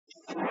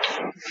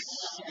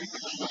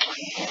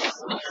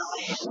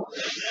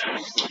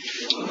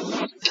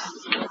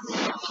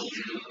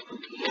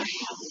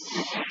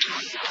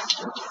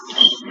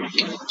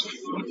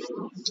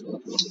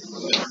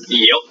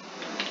Yep.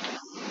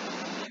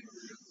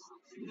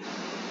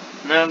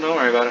 No, don't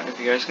worry about it. If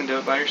you guys can do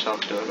it by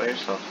yourself, do it by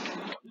yourself.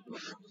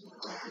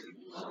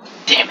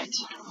 Damn it.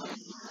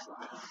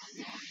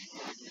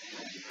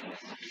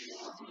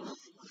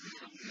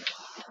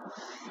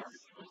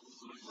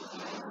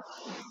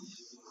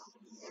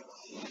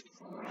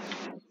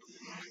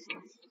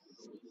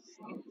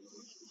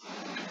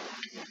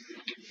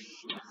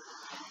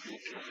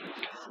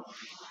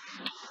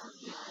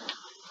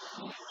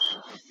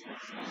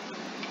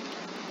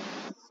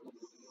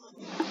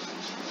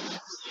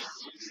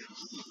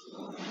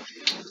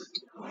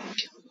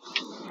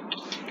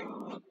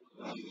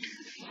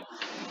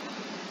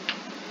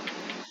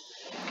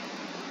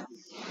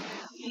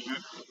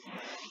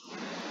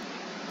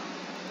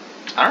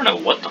 I don't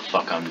know what the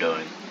fuck I'm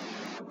doing.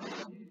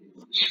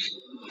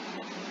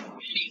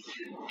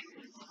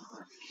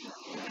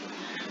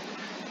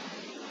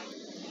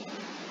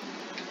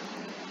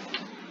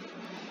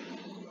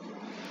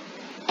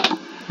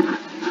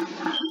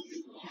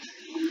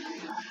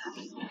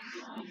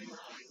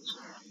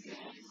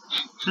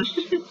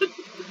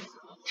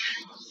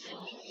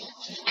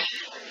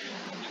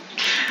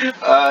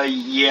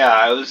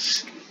 Yeah,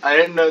 I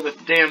didn't know the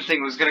damn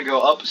thing was gonna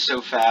go up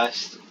so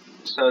fast.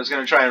 So I was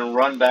gonna try and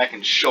run back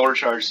and shore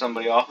charge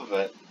somebody off of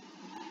it.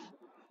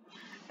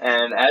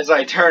 And as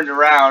I turned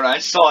around, I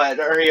saw it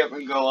hurry up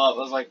and go up. I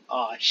was like,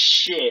 oh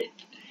shit.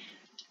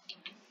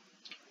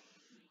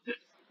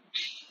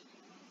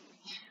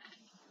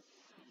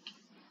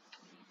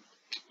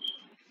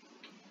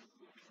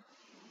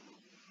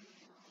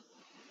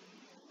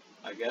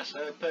 I guess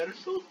I have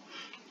pedestal?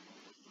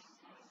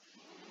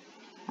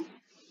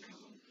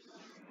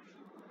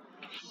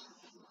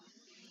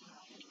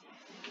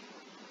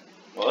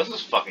 Well, this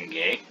is fucking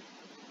gay.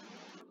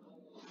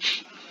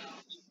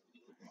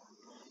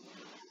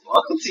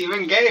 Well, it's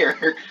even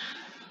gayer.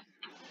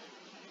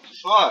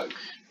 Fuck.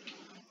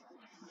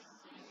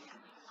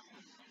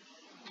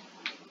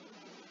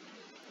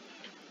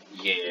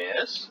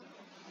 Yes.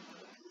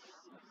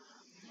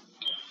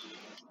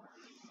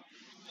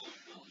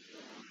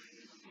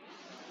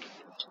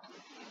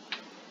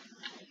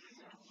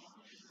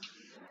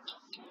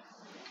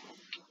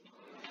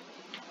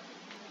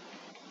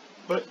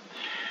 What?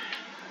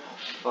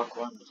 Fuck,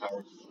 why am I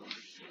tired?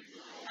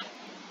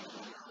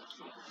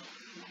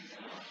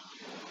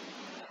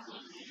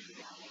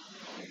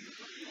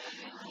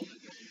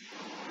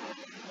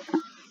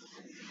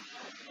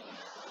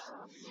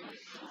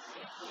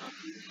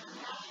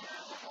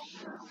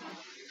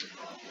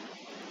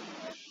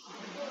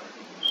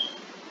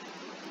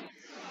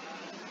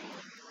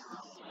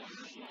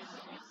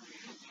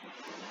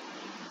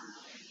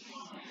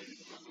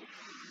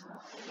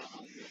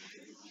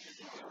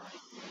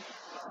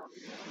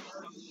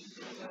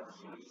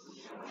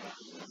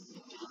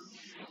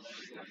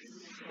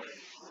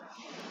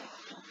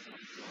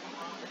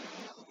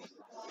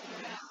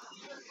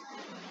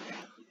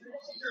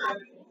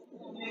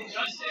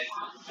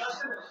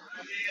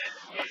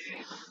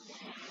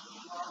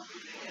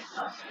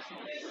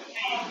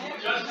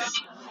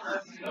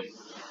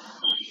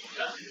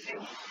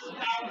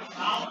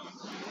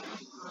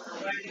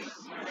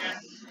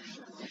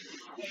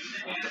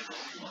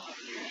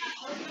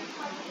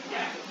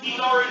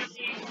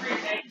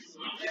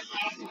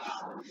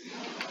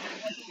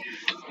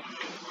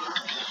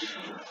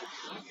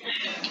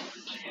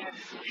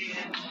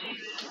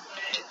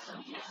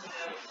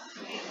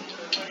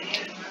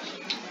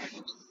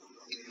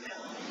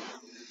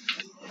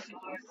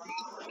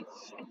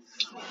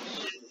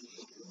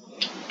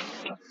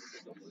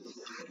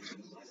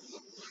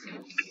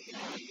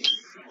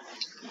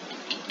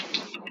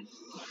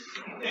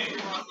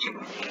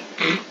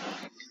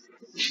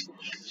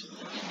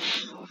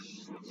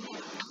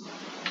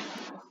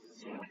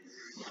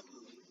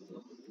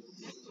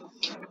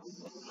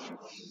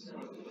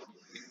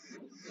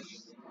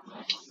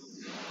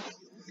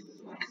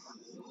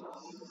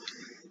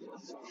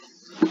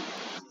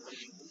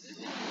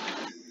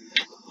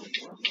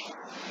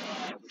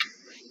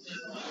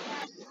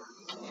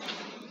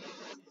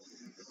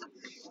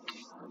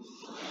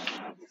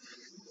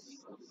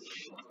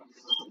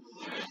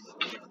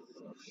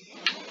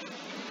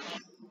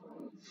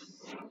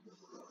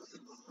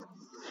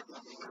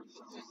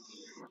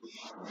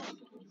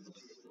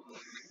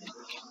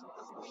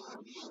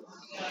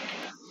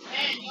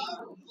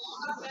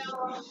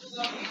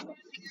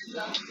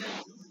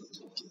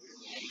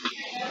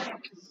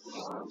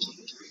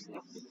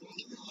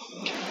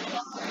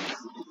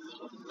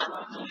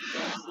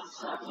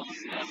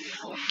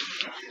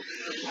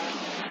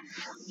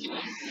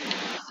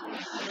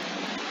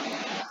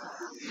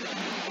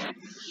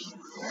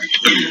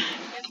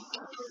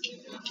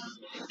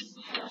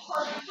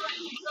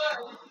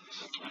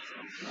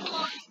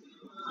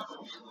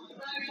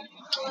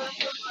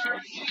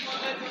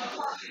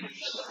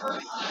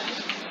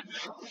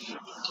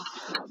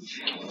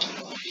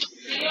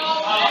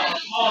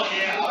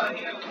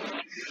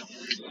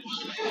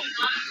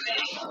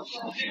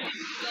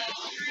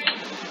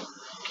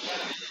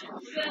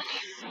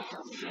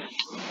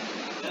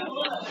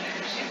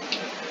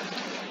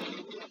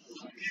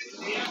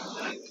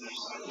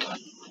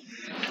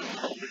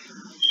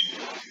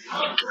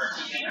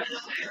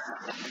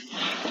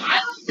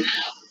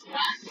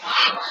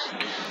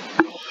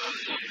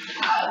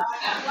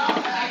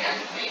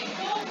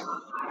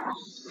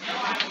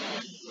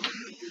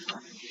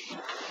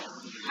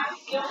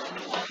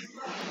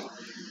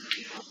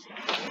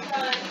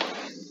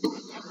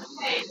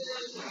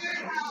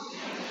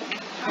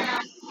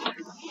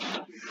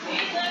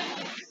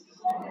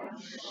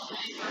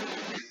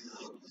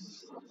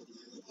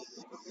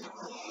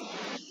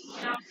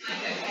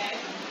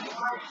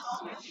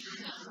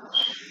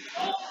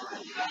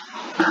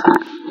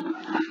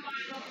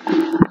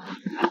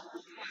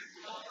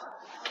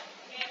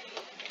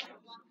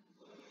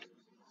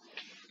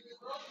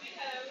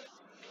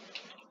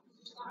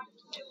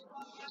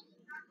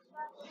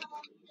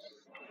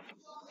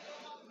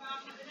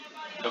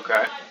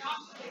 Okay.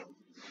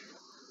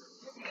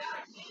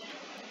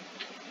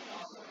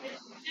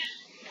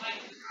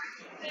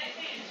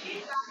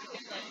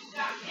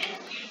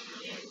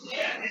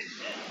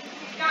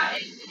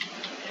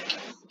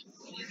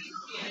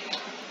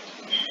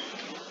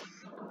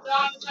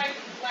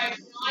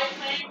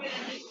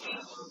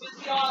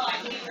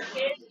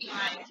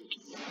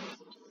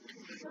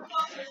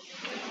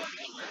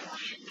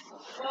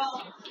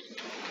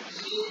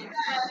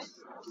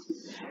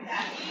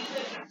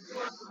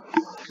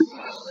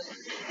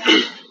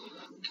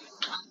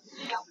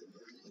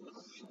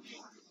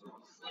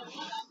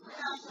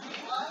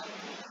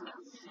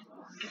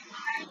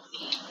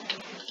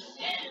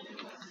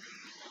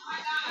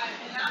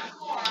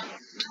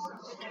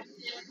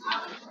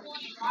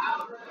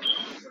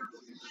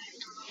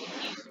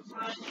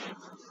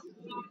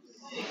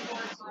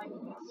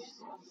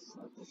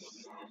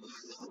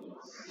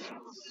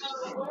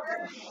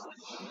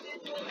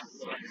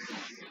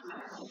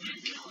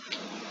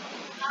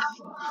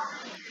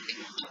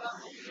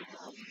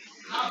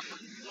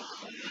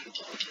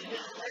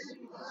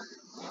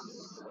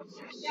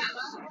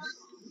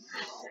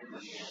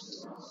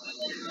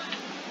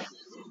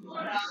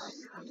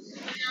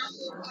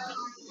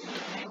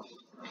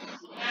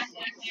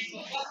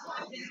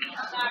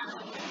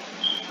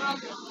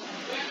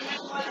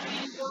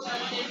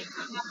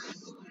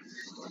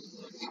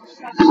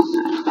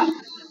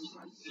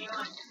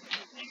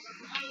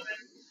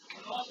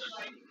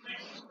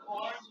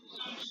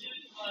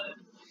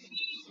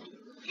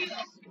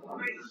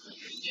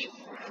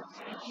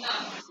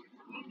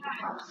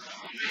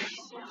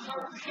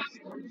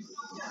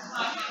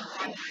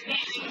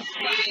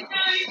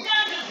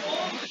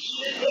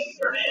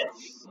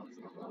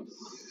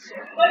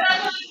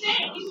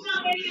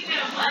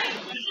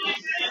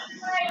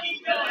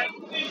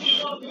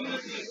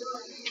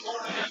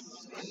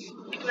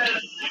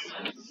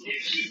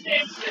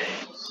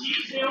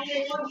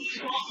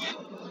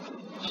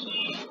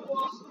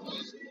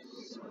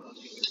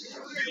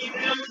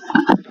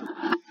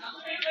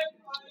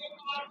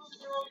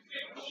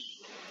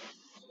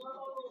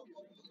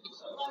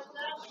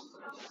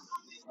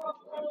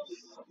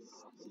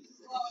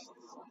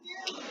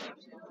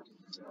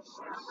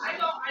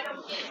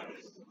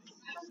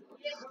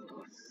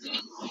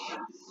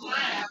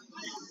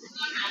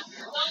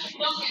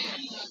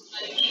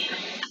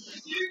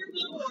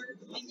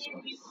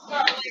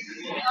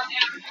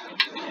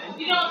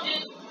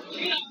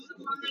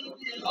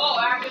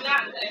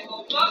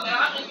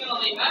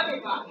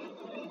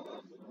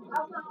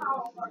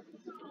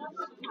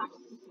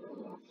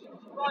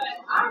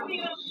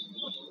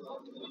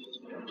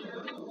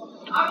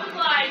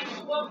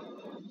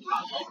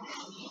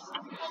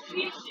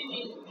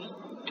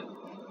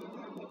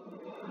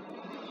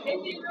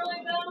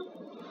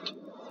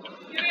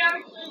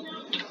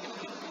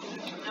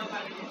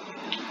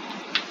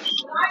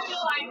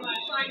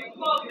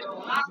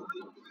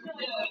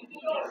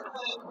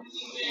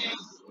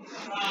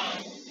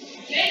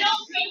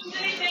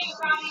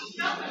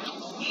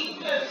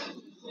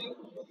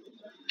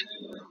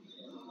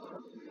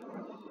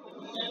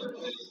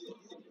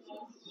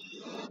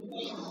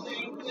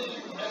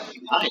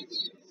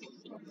 Nice.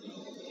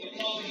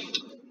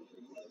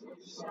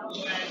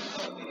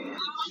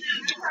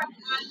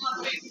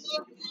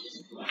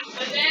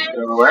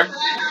 Everywhere?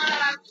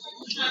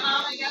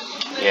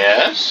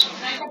 Yes.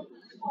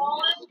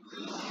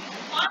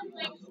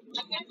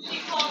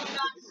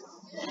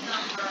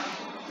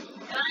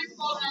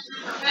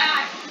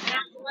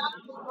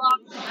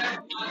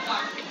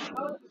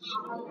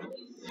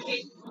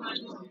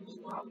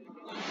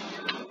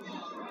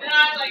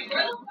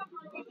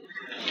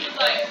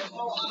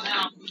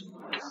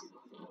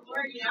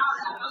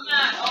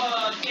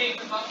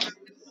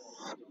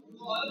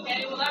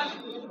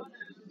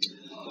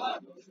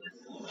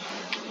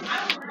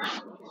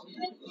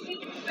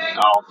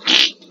 Oh,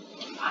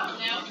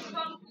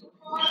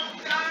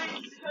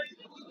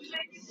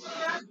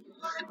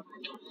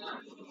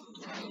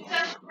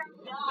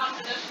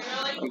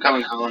 I'm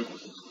coming home.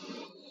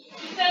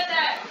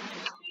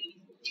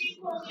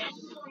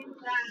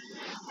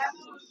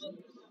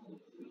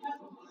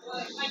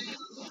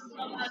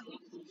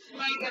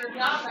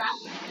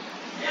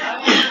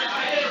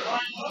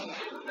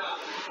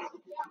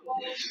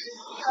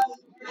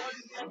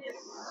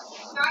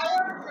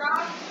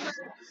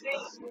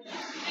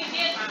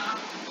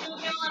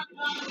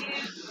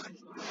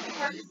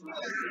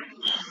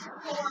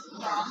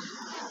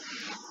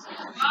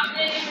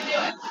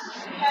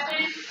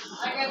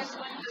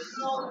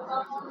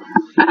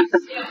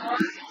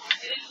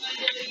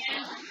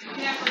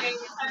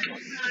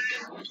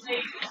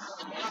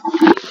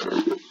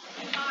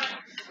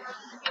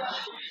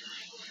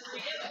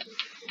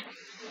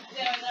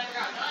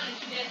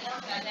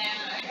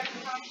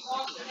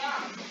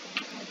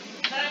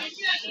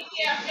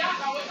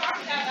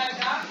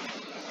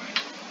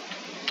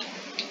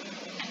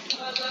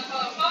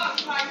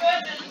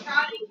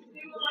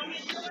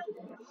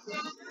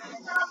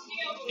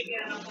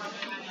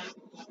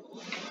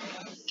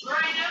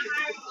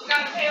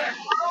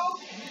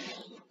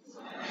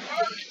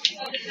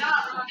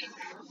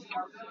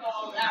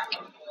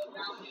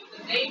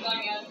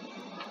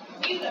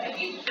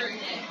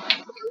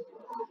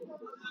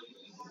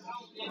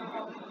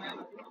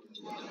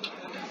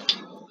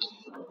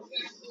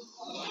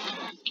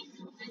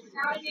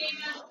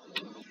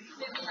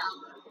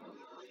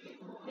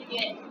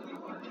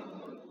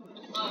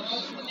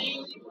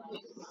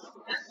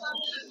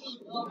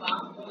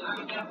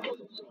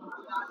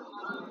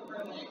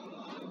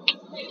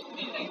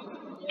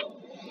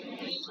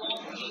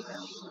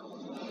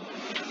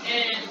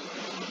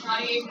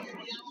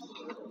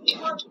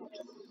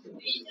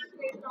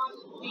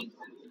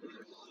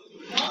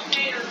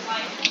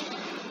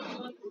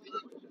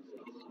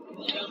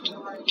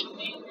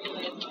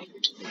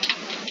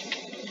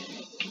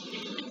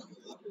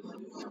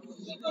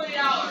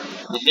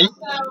 Mhm.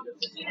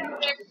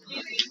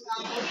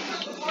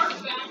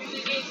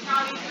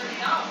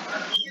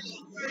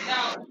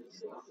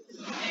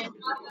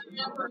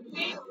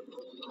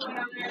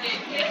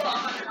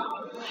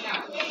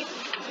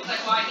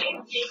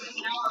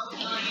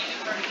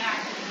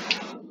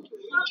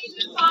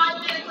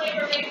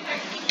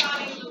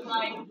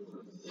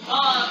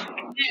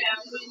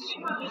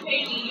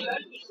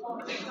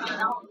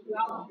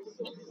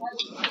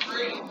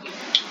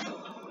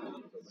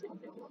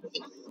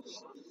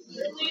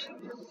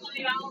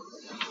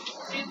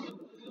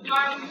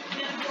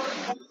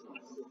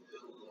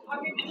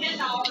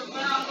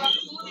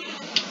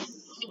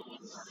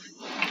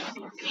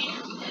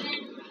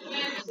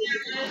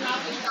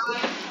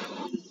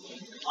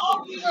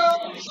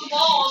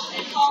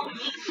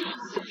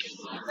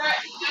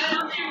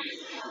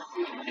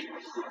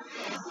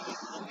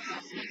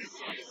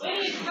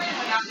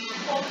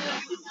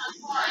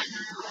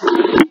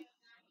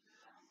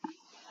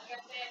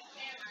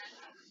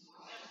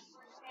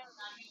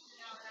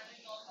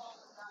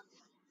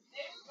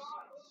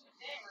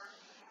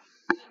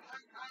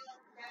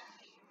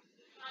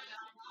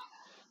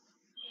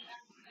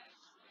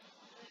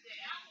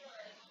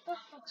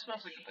 That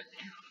smells like a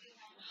banana.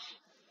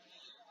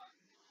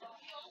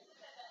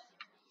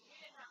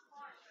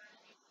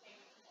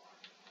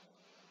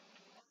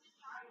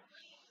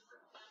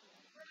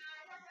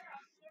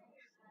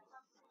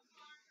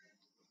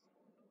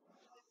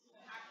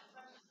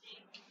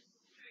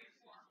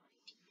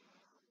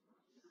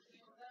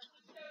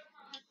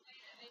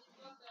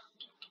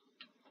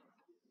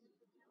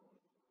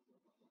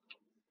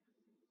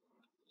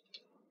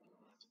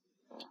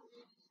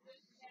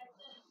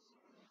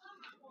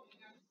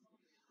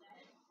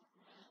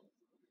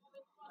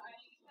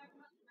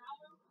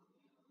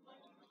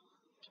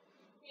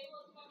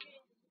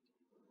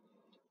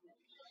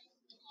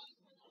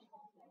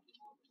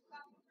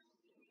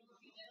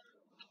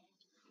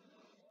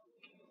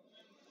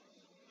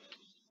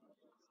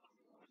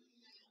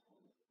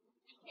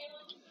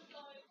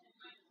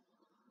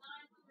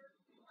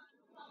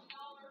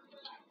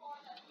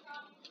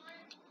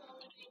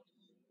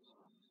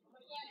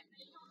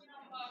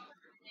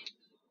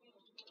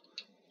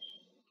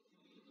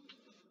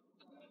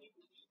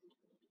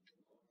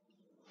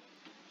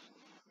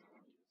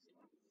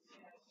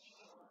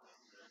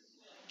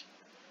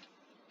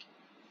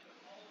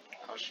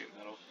 I'll shoot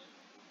metal.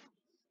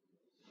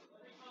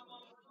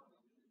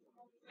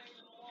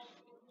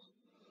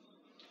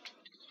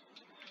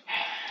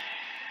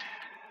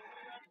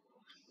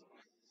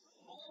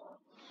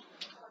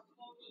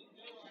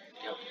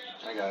 Yep,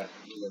 I got it.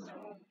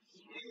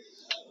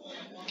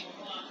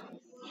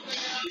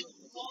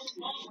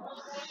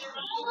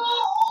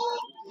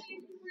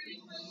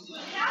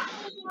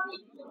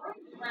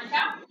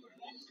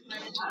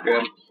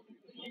 Good.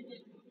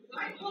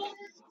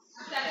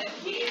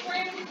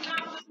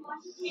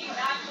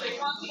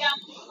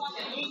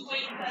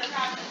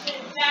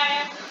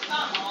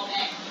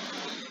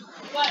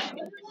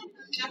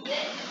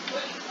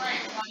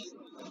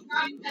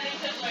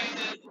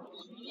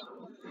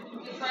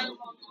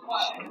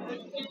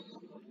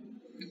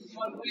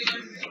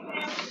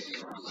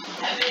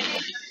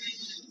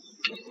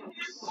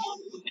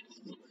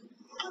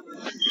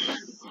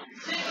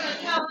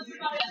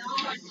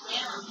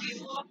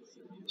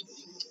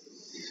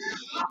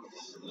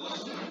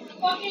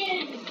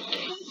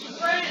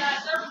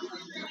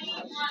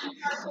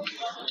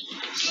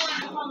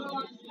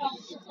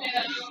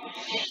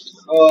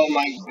 Oh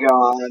my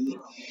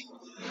god.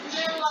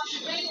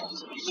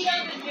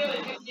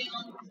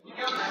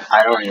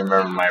 I don't even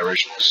remember my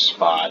original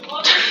spot.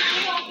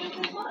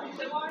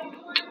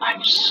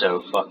 I'm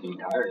so fucking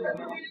tired right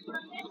now.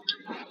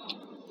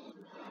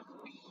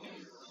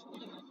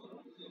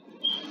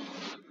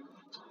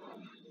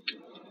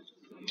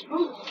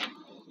 Ooh.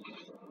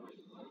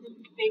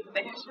 Big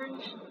bastard.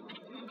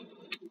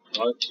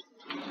 What?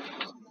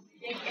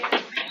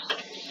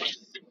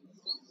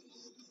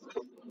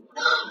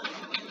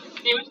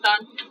 Game is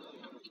done.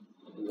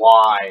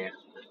 Why?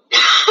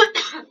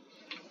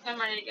 I'm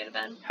ready to go to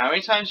bed. How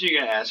many times are you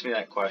gonna ask me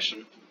that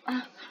question?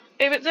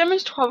 Babe, it's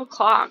almost 12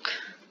 o'clock.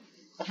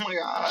 Oh my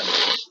god.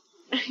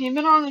 You've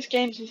been on this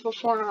game since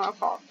before 9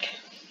 o'clock.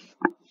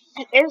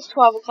 It is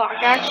 12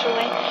 o'clock,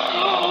 actually.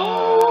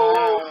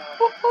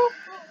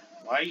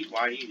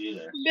 Why do you do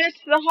that?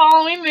 Bitch, the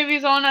Halloween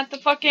movie's on at the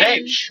fucking...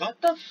 Babe,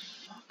 shut the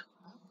fuck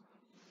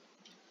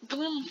I'm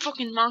gonna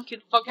fucking knock you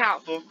the fuck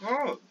out.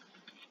 up.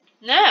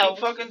 No. Keep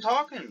fucking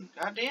talking.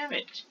 God damn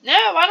it. No,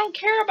 I don't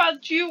care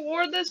about you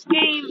or this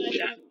game.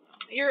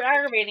 You're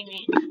aggravating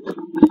me.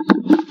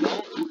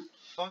 Don't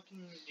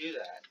fucking do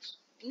that.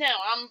 No,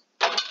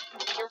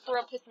 you're for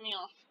real pissing me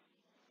off.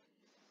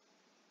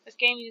 This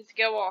game needs to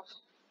go off.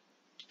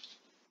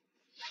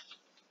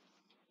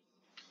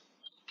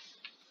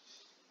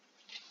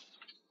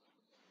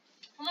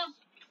 Come on.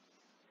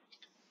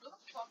 Where the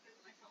fuck is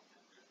my phone?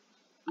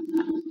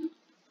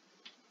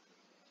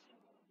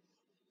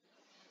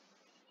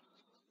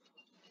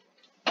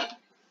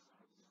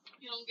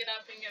 You don't get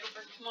up and go to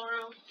work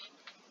tomorrow.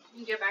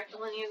 You get back to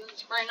Lenny's and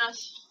sprain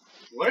us.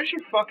 What is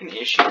your fucking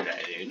issue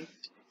today, dude?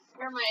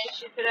 You're my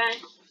issue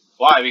today.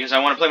 Why? Because I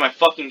want to play my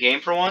fucking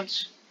game for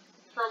once?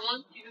 For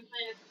once, you've been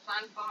playing it since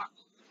 9 o'clock.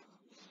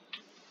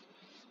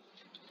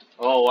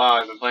 Oh wow,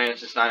 I've been playing it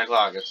since 9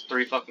 o'clock. It's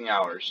 3 fucking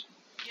hours.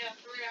 Yeah,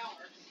 3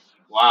 hours.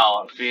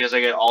 Wow, because I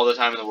get all the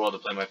time in the world to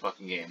play my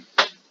fucking game.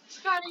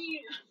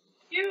 Scotty,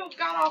 you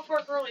got off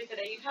work early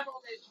today. You had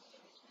all day.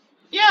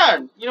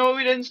 Yeah, you know what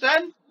we did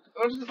instead?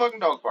 Go to the fucking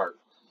dog park.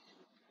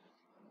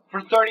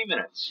 For 30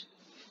 minutes.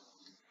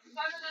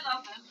 Better than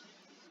nothing.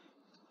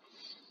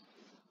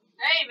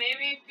 Hey,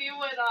 maybe if you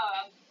would,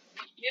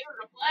 get her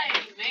to play,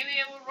 maybe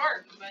it would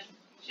work, but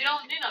she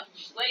don't do nothing.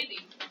 She's lazy.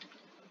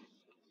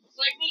 Just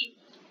like me.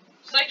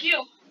 Just like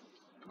you.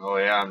 Oh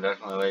yeah, I'm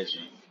definitely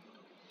lazy.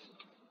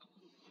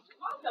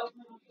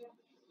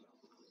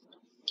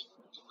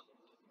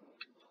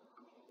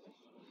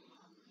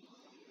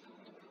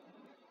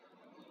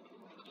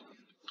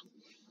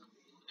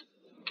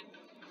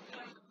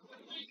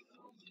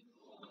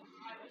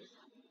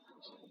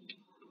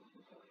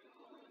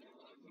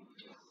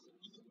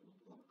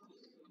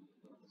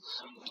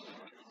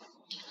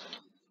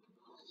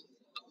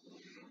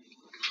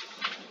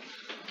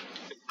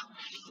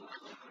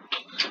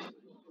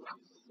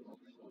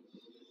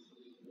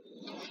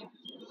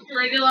 You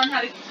ready to learn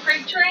how to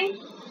crate train?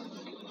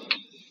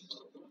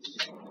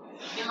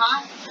 You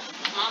hot?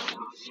 Mom?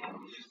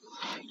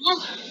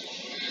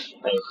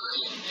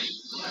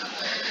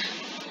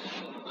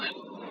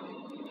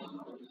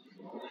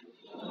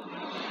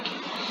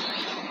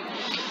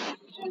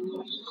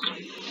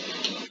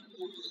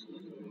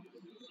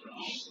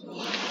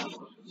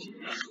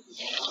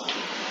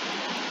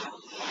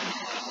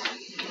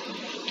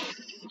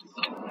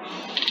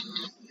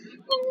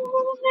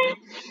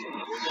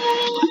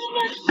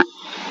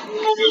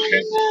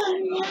 Okay.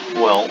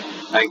 Well,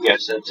 I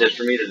guess that's it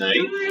for me tonight.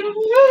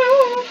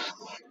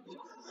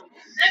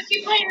 Let's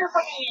keep playing your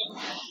fucking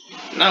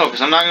game. No,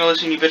 because I'm not going to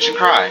listen to you bitch and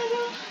cry.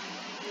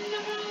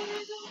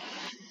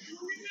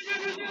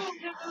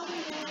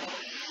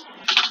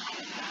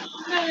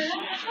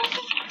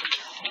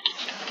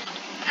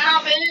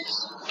 Ow, bitch.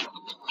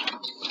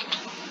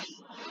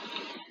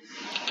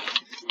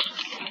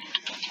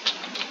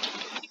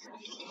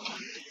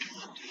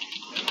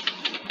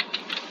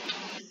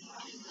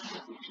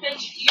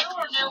 Bitch, you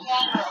are no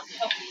longer a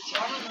puppy, so I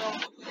don't know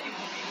what to say.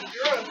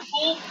 You're a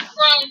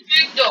full-grown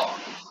big dog.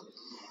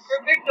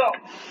 You're a big dog.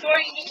 So why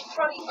don't you just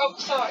run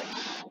outside?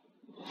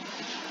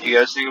 You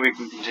guys think we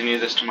can continue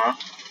this tomorrow?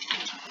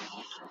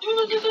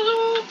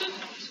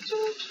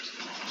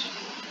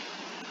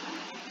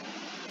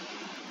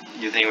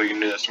 You think we can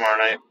do this tomorrow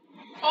night?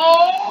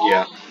 Oh!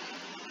 Yeah.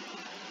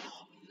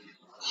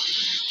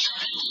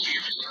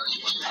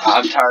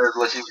 I'm tired of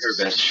listening to her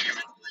bitch.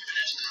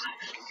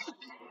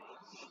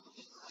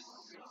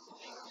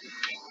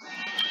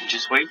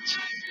 Just wait.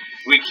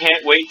 We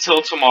can't wait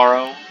till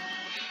tomorrow.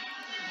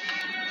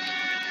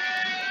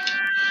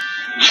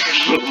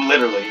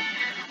 Literally.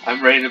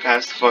 I'm ready to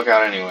pass the fuck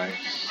out anyway.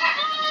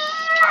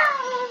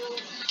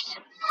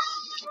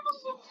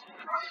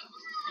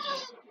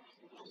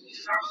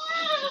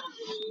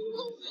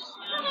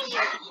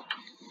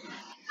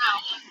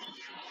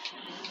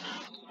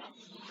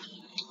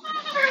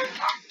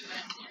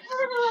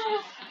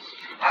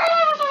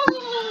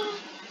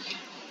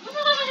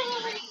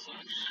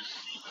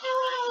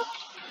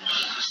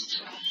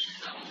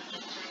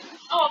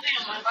 Oh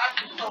damn, my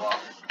battery fell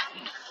off.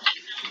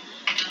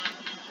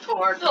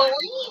 Poor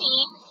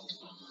Delaney.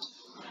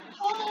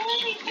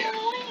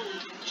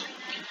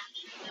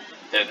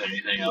 If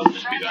anything, I'll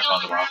just be back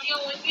on tomorrow.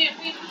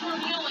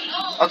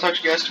 I'll talk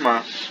to you guys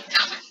tomorrow.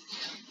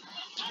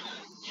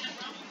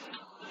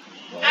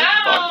 Well,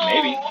 fuck,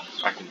 maybe.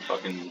 I can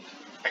fucking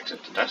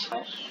exit the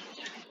desktop.